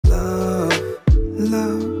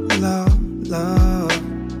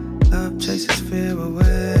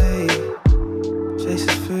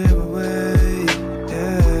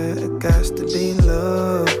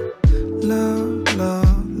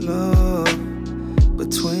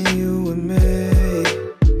between you and me,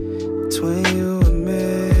 between you and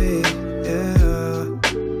me, yeah.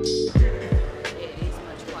 It is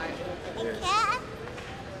much quieter. Yeah.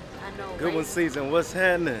 I know. GoodwinSZN, what's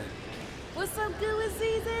happening? What's up,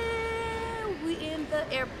 GoodwinSZN? We in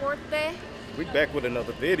the airport there. We back with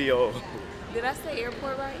another video. Did I say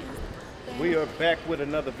airport right? We are back with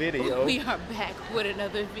another video. We are back with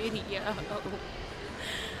another video.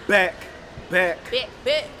 Back. Bet.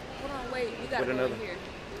 Hold on, wait. We gotta With go another. in here.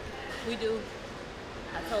 We do.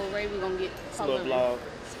 I told Ray we're gonna get It's a little coloring.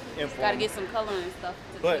 vlog. Gotta get some coloring and stuff.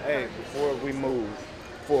 To But take hey, her. before we move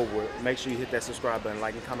forward, make sure you hit that subscribe button,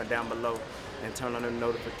 like and comment down below, and turn on the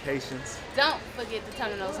notifications. Don't forget to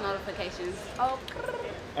turn on those notifications. Oh.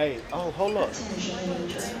 Hey, oh, hold up.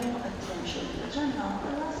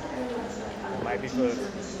 Might be for us.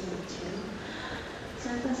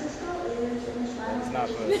 It's not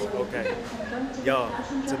for us. Okay. Y'all,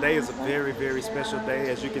 today is a very, very special day,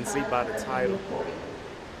 as you can see by the title.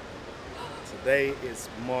 Today is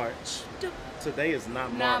March. Today is not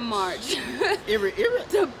March. Not March.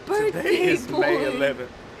 The birthday Today is boy. May 11th.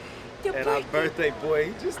 The And our birthday boy,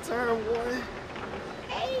 he just turned 1.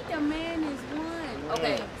 Hey, the man is one.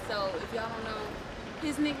 Okay, so if y'all don't know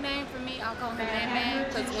his nickname for me, I'll call him ManMan,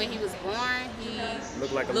 because when he was born, he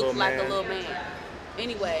Looked like a looked little like man. a little man.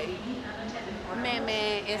 Anyway,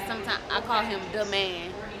 ManMan, and sometimes I call him the man.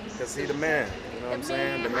 Because he the man. You know what I'm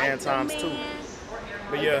saying? The I'm man the times 2. man.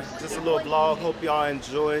 But yeah, just a little vlog. Hope y'all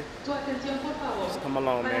enjoy. Just come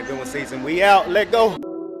along, man. GoodwinSZN. We out. Let go.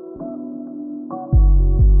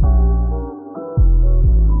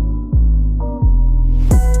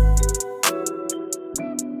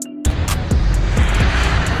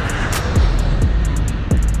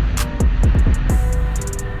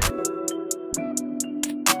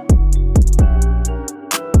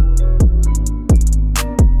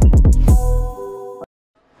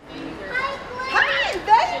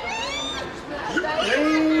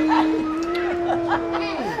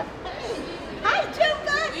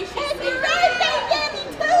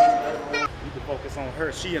 You can focus on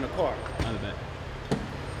her. She in the car. Out of that.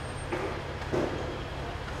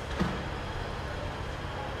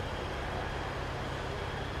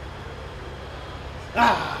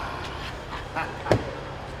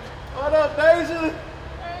 What up, Deja?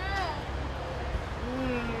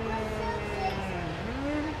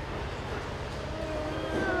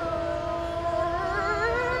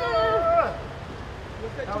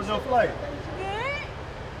 How was your flight?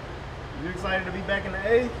 Good? You excited to be back in the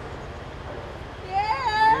A?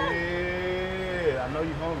 Yeah. Yeah, I know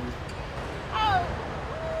you hungry. Oh.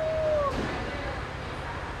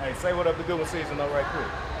 Hey, say what up to GoodwinSZN though right quick.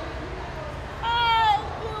 Oh,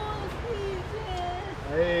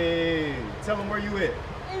 GoodwinSZN. Hey, tell them where you at.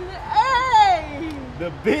 In the A.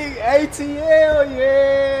 The big ATL,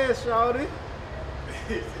 yeah, shawty.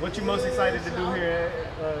 What you most excited to do here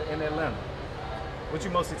in Atlanta? What you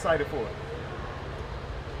most excited for?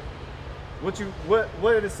 What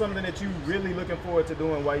is something that you really looking forward to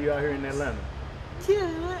doing while you out here in Atlanta?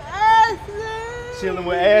 Chilling with Ashley. Chilling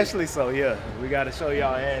with Ashley, so yeah, we gotta show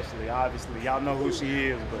y'all Ashley. Obviously, y'all know who she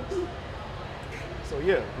is, but so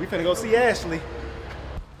yeah, we finna go see Ashley.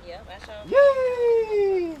 Yep, I showed.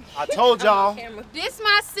 Yay! I told y'all. This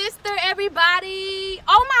my sister, everybody.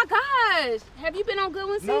 Oh my gosh. Have you been on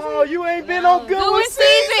GoodwinSZN? No, you ain't been on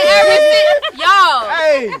GoodwinSZN ever since. Y'all,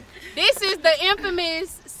 Hey, this is the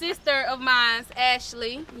infamous sister of mine,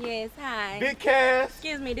 Ashley. Yes, hi. big cast.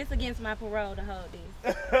 Excuse me, this against my parole to hold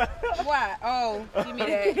this. Why? Oh, give me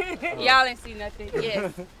that. Y'all ain't see nothing.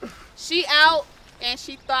 Yes. She out and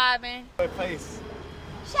she thriving. Face.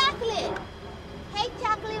 Chocolate. Hey,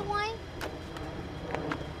 chocolate one.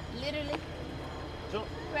 Literally. Jump.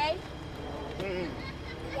 Right? Mm.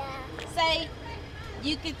 Yeah. Say,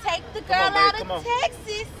 you can take the girl on, babe, out come of on.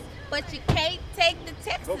 Texas, but you can't take the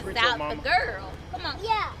Texas preach your out mama. the girl. Come on.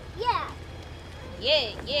 Yeah, yeah.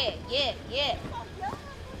 Yeah.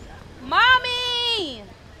 Mommy!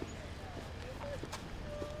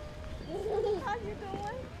 How you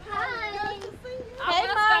doing? Hi. I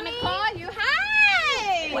was gonna call you.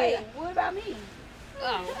 Hi! Wait, what about me?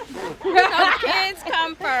 Oh. Kids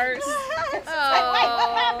come first. Oh. Wait, what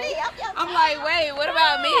about me? I'm like, wait, what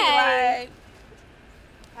about me? Like,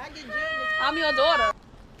 I'm your daughter.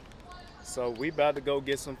 So we about to go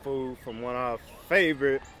get some food from one of our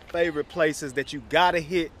favorite places that you gotta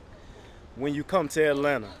hit when you come to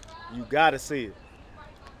Atlanta. You gotta see it.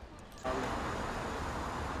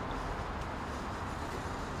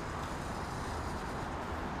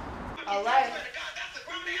 All right.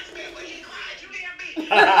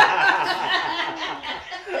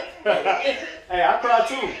 Hey, I cried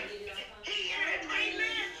too.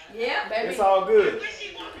 Yeah, baby. It's all good.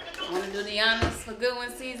 Want to do the honors for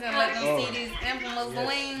GoodwinSZN? Let them see these infamous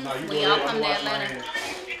wings. No, When y'all come to Atlanta,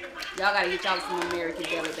 y'all gotta get y'all some American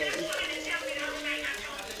Deli, baby.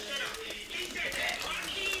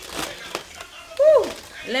 Woo!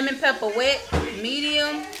 Lemon pepper wet,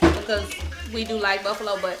 medium, because we do like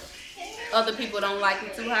buffalo, but other people don't like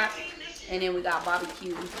it too hot. And then we got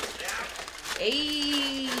barbecue.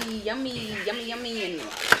 Hey, yummy, yummy, yummy, and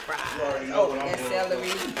fries. Oh, that's celery.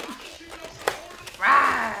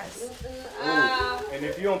 Fries. And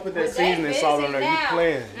if you don't put that seasoning salt on there, you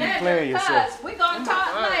playing yourself. We're going to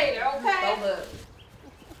talk later, okay?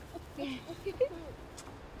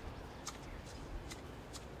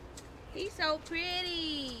 He's so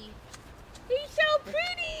pretty. He's so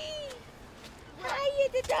pretty. Hi,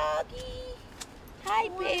 the doggy. Hi,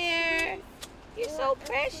 Bear. You're so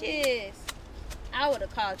precious. I would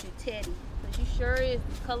have called you Teddy, because you sure is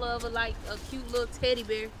the color of a cute little teddy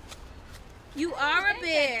bear. You are a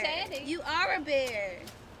bear. You are a bear.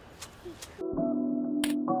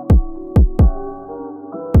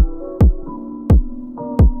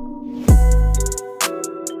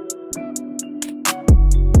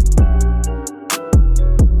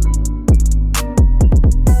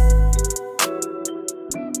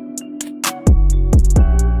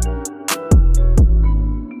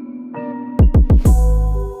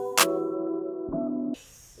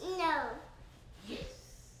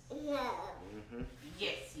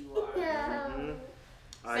 Yes, you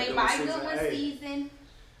are. Say bye, GoodwinSZN.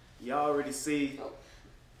 Y'all already see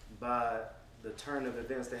by the turn of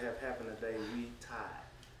events that have happened today, we tired.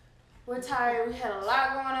 We're tired. We had a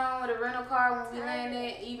lot going on with the rental car when we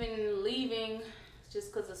landed, even leaving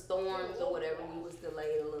just because of storms or whatever. We was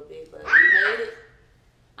delayed a little bit, but we made it.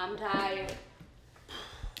 I'm tired.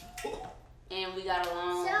 And we got a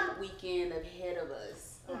long weekend ahead of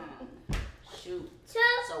us. Shoot.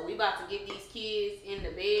 So we about to get these kids in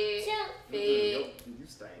the bed, fed,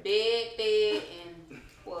 and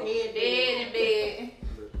well, bed and bed.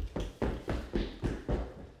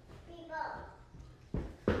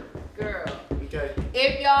 Girl. Okay.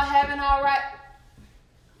 If y'all haven't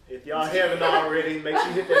already, make sure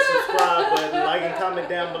you hit that subscribe button, like and comment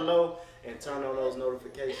down below, and turn on those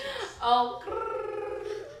notifications. Oh,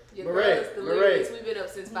 your girl is delirious. We've been up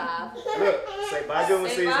since 5. Look, say bye,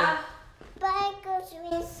 GoodwinSZN. Bye,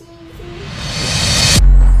 GoodwinSZN.